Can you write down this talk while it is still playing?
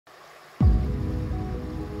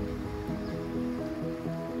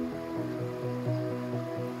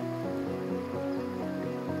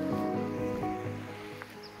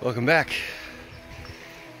Welcome back.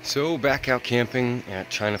 So back out camping at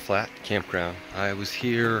China Flat Campground. I was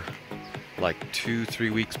here like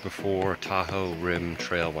 2-3 weeks before Tahoe Rim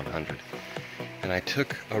Trail 100. And I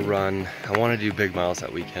took a run. I wanted to do big miles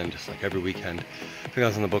that weekend, just like every weekend. I think I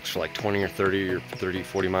was in the books for like 20 or 30 or 30,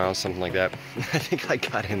 40 miles, something like that. I think I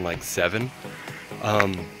got in like 7.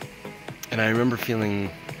 And I remember feeling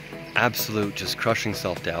absolute just crushing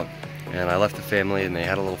self-doubt. And I left the family and they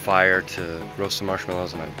had a little fire to roast some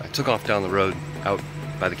marshmallows, and I took off down the road out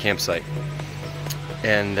by the campsite.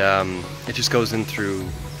 And it just goes in through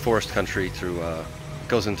forest country,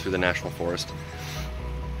 goes in through the national forest.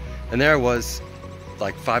 And there I was,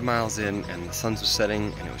 like 5 miles in, and the sun was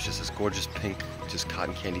setting, and it was just this gorgeous pink, just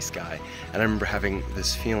cotton candy sky. And I remember having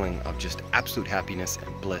this feeling of just absolute happiness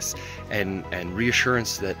and bliss and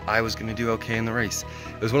reassurance that I was going to do okay in the race.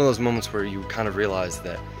 It was one of those moments where you kind of realize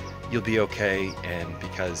that you'll be okay, and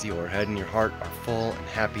because your head and your heart are full and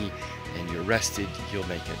happy and you're rested, you'll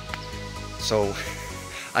make it. So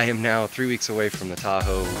I am now 3 weeks away from the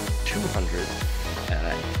Tahoe 200,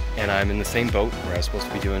 and I'm in the same boat where I was supposed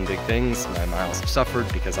to be doing big things. My miles have suffered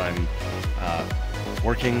because I'm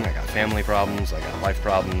working, I got family problems, I got life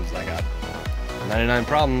problems, I got 99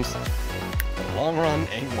 problems, but the long run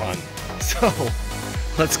ain't one. So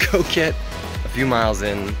let's go get a few miles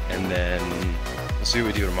in, and then we'll see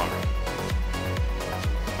what we do tomorrow.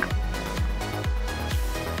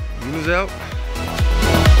 Moon is out.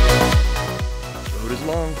 Road is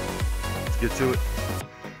long. Let's get to it.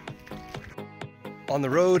 On the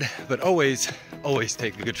road, but always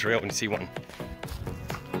take the good trail when you see one.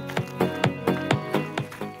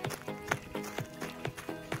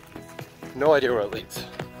 No idea where it leads.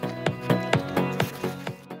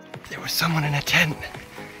 There was someone in a tent.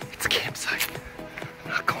 It's a campsite.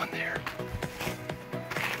 I'm not going there.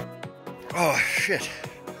 Oh shit.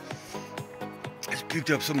 I just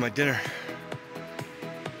puked up some of my dinner.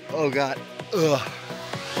 Oh god. Ugh.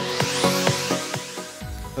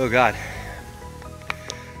 Oh god.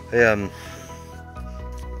 I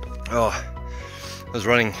was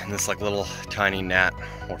running in this like little tiny gnat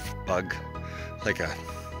or bug, like a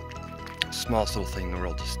smallest little thing in the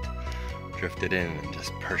world, just drifted in and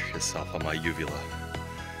just perched itself on my uvula.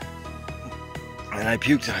 And I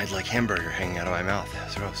puked and I had like hamburger hanging out of my mouth. It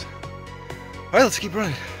was gross. Alright, let's keep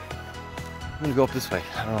running. I'm gonna go up this way.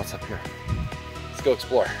 I don't know what's up here. Let's go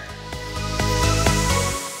explore.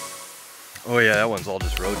 Oh yeah, that one's all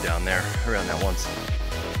just road down there, around that once.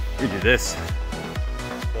 We do this.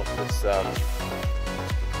 Go up this dirt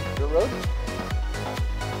road.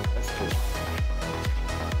 That's cool.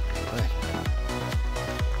 Right.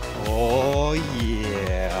 Oh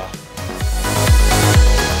yeah.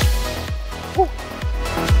 Woo.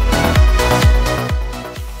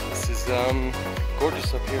 This is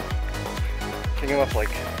gorgeous up here. I think I'm up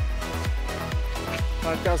like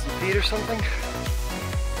 5,000 feet or something.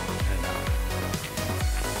 And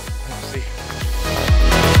let's see.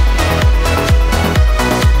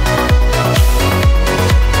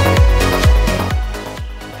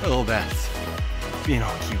 Hello, bats. Being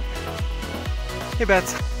all cute. Hey,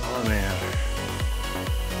 bats. Oh man.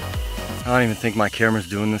 I don't even think my camera's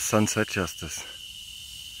doing this sunset justice.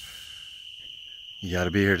 You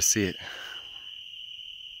gotta be here to see it.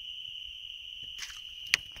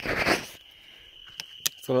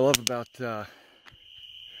 That's what I love about, I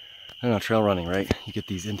don't know, trail running, right? You get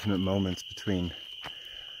these intimate moments between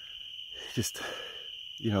just,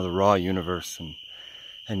 you know, the raw universe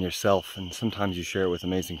and yourself. And sometimes you share it with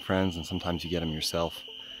amazing friends, and sometimes you get them yourself,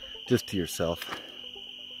 just to yourself.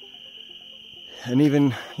 And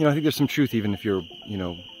even, you know, I think there's some truth even if you're, you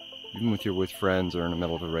know, even with friends or in the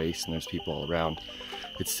middle of a race and there's people all around,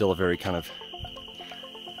 it's still a very kind of,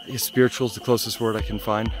 I guess spiritual is the closest word I can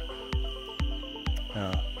find.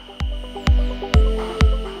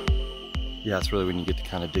 Yeah, it's really when you get to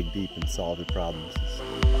kind of dig deep and solve your problems.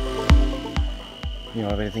 You don't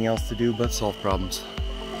have anything else to do but solve problems.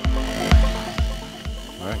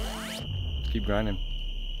 Alright, keep grinding.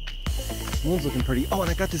 The moon's looking pretty. Oh, and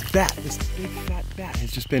I got this bat, this big fat bat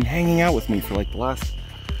has just been hanging out with me for like the last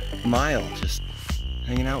mile, just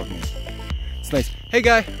hanging out with me. It's nice. Hey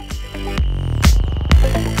guy! I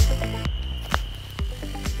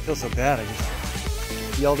feel so bad, I just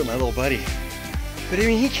yelled at my little buddy. But I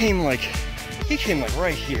mean, he came like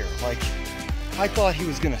right here. Like, I thought he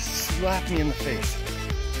was gonna slap me in the face.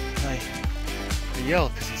 And I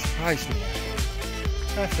yelled because he surprised me.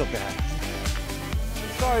 I feel bad.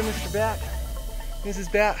 Sorry, Mr. Bat. Mrs.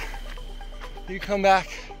 Bat. You come back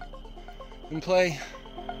and play.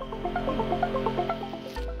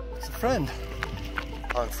 It's a friend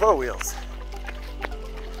on 4 wheels.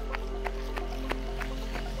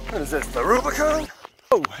 What is this, the Rubicon?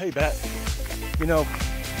 Oh, hey, Bat. You know,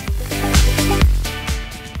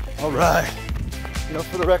 all right. You know,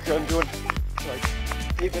 for the record, I'm doing like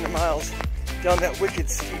 800 miles down that wicked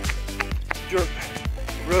steep dirt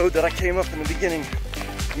road that I came up in the beginning.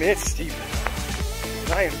 I mean, it's steep.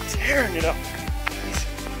 And I am tearing it up. These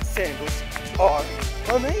sandals are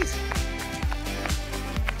amazing.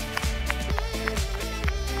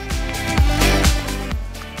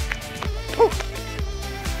 Whew.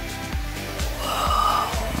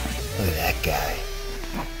 Look at that guy.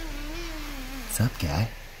 What's up, guy?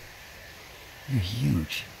 You're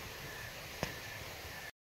huge.